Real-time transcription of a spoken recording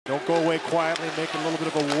go away quietly and make it a little bit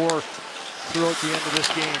of a war throughout the end of this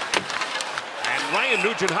game. And Ryan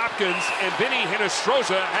Nugent-Hopkins and Vinnie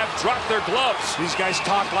Hinostroza have dropped their gloves. These guys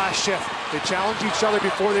talked last shift. They challenged each other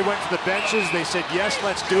before they went to the benches. They said, yes,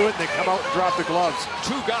 let's do it. And they come out and drop the gloves.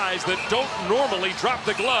 Two guys that don't normally drop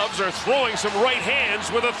the gloves are throwing some right hands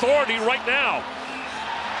with authority right now.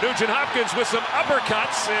 Nugent-Hopkins with some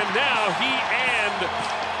uppercuts, and now he and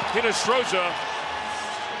Hinostroza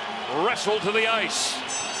wrestle to the ice.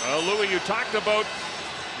 Louis, you talked about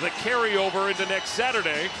the carryover into next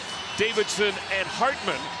Saturday. Davidson and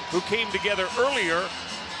Hartman, who came together earlier,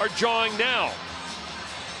 are jawing now.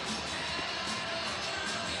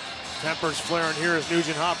 Tempers flaring here as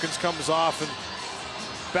Nugent-Hopkins comes off, and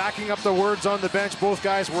backing up the words on the bench, both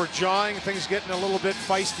guys were jawing. Things getting a little bit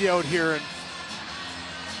feisty out here, and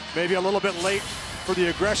maybe a little bit late for the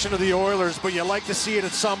aggression of the Oilers, but you like to see it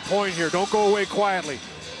at some point here. Don't go away quietly.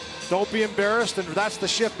 Don't be embarrassed, and that's the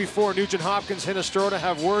shift before. Nugent-Hopkins, Hinostroza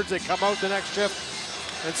have words. They come out the next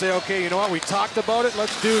shift and say, okay, you know what, we talked about it,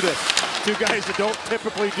 let's do this. Two guys that don't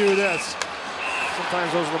typically do this.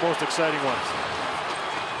 Sometimes those are the most exciting ones.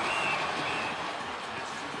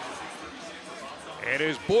 It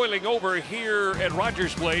is boiling over here at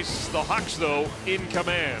Rogers Place. The Hawks, though, in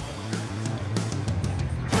command.